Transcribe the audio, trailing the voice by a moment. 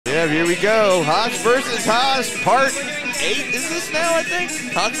Yeah, here we go. Haas versus Haas, part 8 is this now, I think?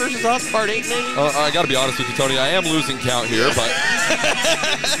 Haas versus Haas, part 8 maybe? I got to be honest with you, Tony. I am losing count here, but...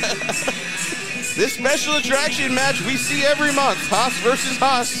 This special attraction match we see every month. Haas versus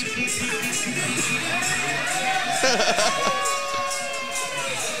Haas.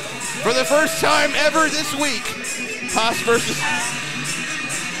 For the first time ever this week, Haas versus...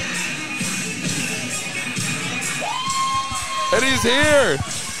 And he's here.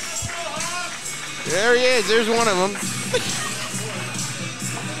 There he is. There's one of them.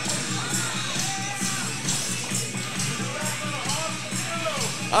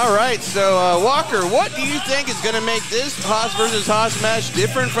 All right, so Walker, what do you think is going to make this Haas versus Haas match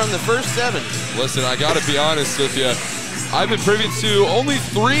different from the first 7? Listen, I got to be honest with you. I've been privy to only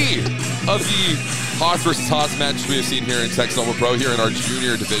 3 of the Haas versus Haas matches we have seen here in Texoma Pro, here in our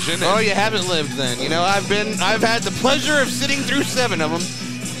junior division. Oh, you haven't lived then. You know, I've had the pleasure of sitting through 7 of them.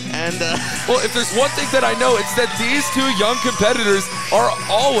 And well, if there's one thing that I know, it's that these 2 young competitors are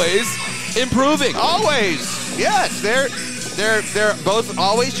always improving. Always, yes. They're both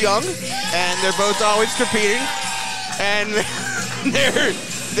always young, and they're both always competing, and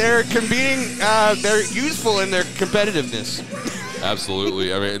they're competing. They're useful in their competitiveness.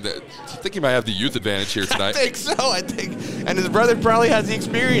 Absolutely. I mean, I think he might have the youth advantage here tonight. I think so. And his brother probably has the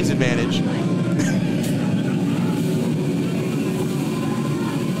experience advantage.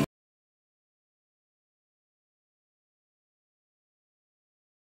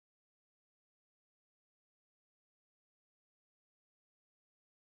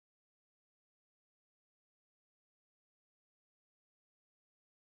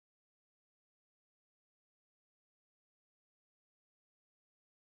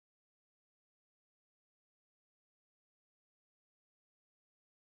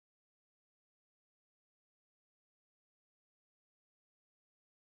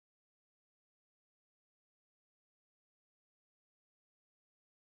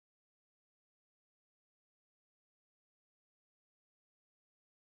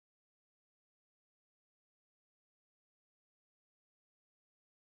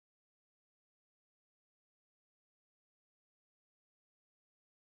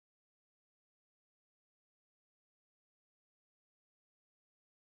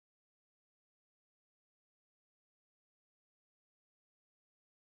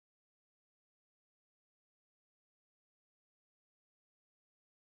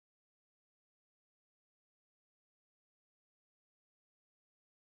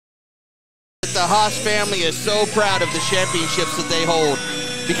 The Haas family is so proud of the championships that they hold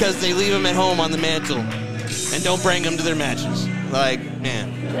because they leave them at home on the mantle and don't bring them to their matches. Like,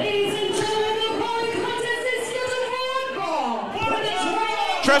 man.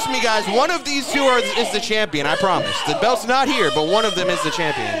 Trust me, guys, one of these 2 is the champion, I promise. The belt's not here, but one of them is the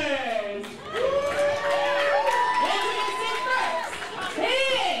champion.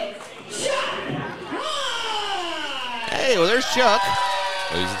 Hey, well, there's Chuck.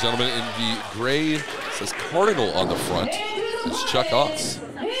 Ladies and gentlemen, in the gray, it says Cardinal on the front. It's Chuck Haas.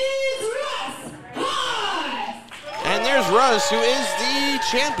 And there's Russ, who is the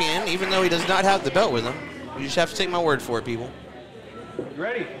champion, even though he does not have the belt with him. You just have to take my word for it, people. You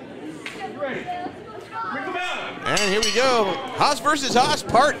ready? You ready? Bring them out. And here we go. Haas versus Haas,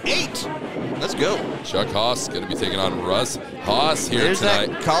 part 8. Let's go. Chuck Haas going to be taking on Russ Haas here There's tonight.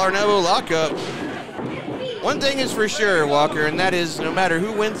 That collar and elbow lockup. One thing is for sure, Walker, and that is no matter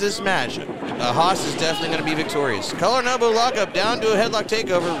who wins this match, Haas is definitely going to be victorious. Collar and elbow lockup down to a headlock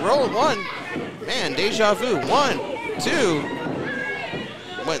takeover. Roll 1. Man, deja vu. 1, 2.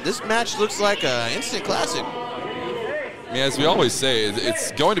 What, this match looks like an instant classic. I mean, as we always say,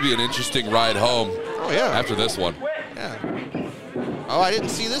 it's going to be an interesting ride home. Oh, yeah. After this one. Yeah. Oh, I didn't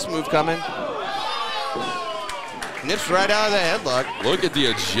see this move coming. Nips right out of the headlock. Look at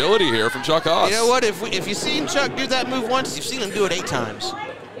the agility here from Chuck Haas. You know what? If you've seen Chuck do that move once, you've seen him do it 8 times.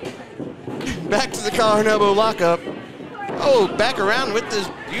 Back to the collar and elbow lockup. Oh, back around with this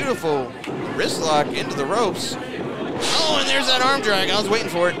beautiful wrist lock into the ropes. Oh, and there's that arm drag. I was waiting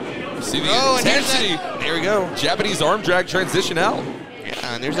for it. See the intensity. There we go. Japanese arm drag transition out.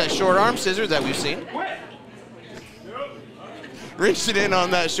 Yeah, and there's that short arm scissor that we've seen. Rinsed it in on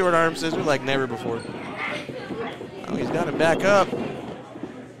that short arm scissor like never before. Oh, he's got him back up.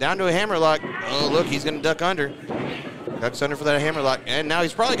 Down to a hammerlock. Oh, look, he's going to duck under. Ducks under for that hammerlock. And now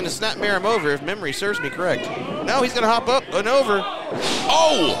he's probably going to snapmare him over if memory serves me correct. No, he's going to hop up and over.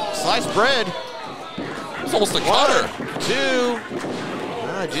 Oh! Sliced bread. It's almost a cutter.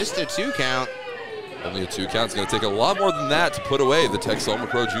 2. Just a 2 count. Only a 2 count. It's going to take a lot more than that to put away the Texoma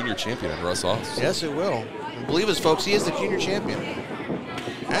Pro Junior Champion, Russ Haas. Yes, it will. And believe us, folks, he is the junior champion.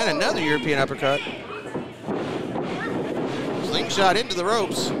 And another European uppercut. Slingshot into the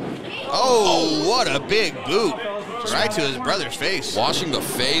ropes. Oh, what a big boot. Right to his brother's face. Washing the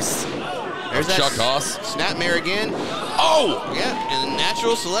face. There's that Chuck Haas. Snapmare again. Oh! Yeah, and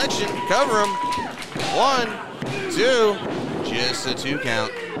natural selection. Cover him. 1, 2. Just a 2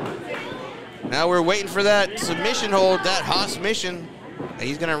 count. Now we're waiting for that submission hold, that Haas mission.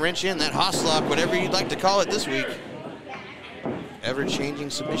 He's going to wrench in that Haas lock, whatever you'd like to call it this week. Ever-changing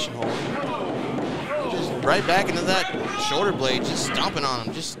submission hold. Just right back into that shoulder blade, just stomping on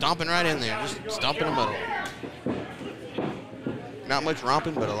him. Just stomping right in there. Just stomping him out. Not much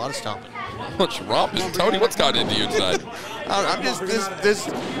romping, but a lot of stomping. Much romping? Tony, what's got into you tonight? I'm just,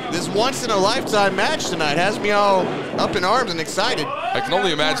 this once-in-a-lifetime match tonight has me all up in arms and excited. I can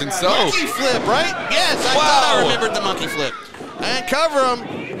only imagine so. Monkey flip, right? Yes, I thought I remembered the monkey flip. And cover him.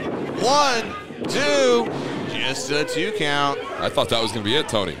 1, 2, just a 2 count. I thought that was going to be it,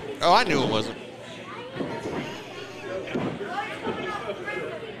 Tony. Oh, I knew it wasn't.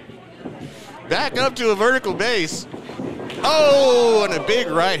 Back up to a vertical base. Oh, and a big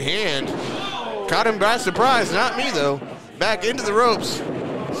right hand. Caught him by surprise, not me though. Back into the ropes.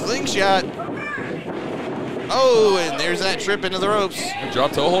 Slingshot. Oh, and there's that trip into the ropes.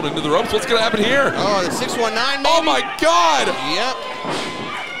 Drop toe hold into the ropes. What's going to happen here? Oh, the 619 maybe? Oh my God! Yep.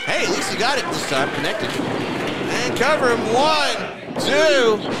 Hey, at least he got it this time, connected. And cover him. 1,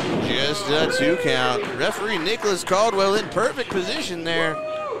 2. Just a 2 count. Referee Nicholas Caldwell in perfect position there.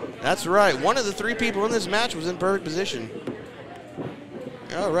 That's right. One of the 3 people in this match was in perfect position.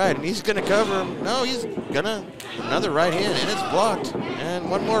 All right, and he's going to cover him. No, he's going to. Another right hand, and it's blocked. And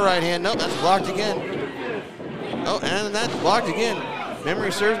one more right hand. Nope, that's blocked again. Oh, and that's blocked again.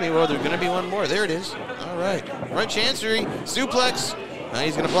 Memory serves me well. There's going to be one more. There it is. All right. Front chancery, suplex. Now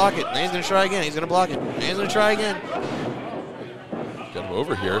he's going to block it. Now he's going to try again. He's going to block it. Now he's going to try again. Get him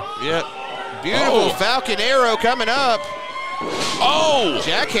over here. Yep. Beautiful Falcon Arrow coming up. Oh!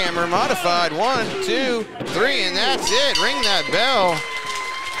 Jackhammer modified. 1, 2, 3, and that's it. Ring that bell.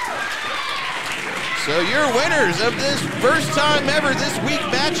 So your winners of this first time ever this week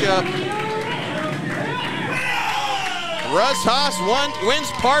matchup. Russ Haas wins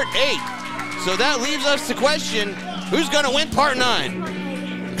part 8. So that leaves us to question, who's going to win part 9?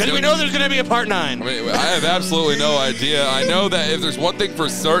 Because we know there's going to be a part 9. I mean, I have absolutely no idea. I know that if there's one thing for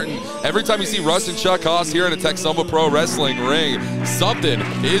certain, every time you see Russ and Chuck Haas here in a Texoma Pro Wrestling ring, something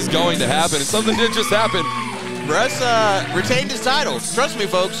is going to happen. And something did just happen. Russ retained his title. Trust me,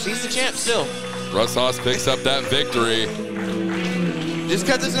 folks. He's the champ still. Russ Haas picks up that victory. Just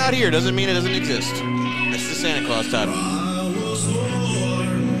because it's not here doesn't mean it doesn't exist. It's the Santa Claus title.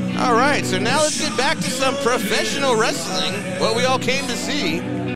 All right, so now let's get back to some professional wrestling, what we all came to see.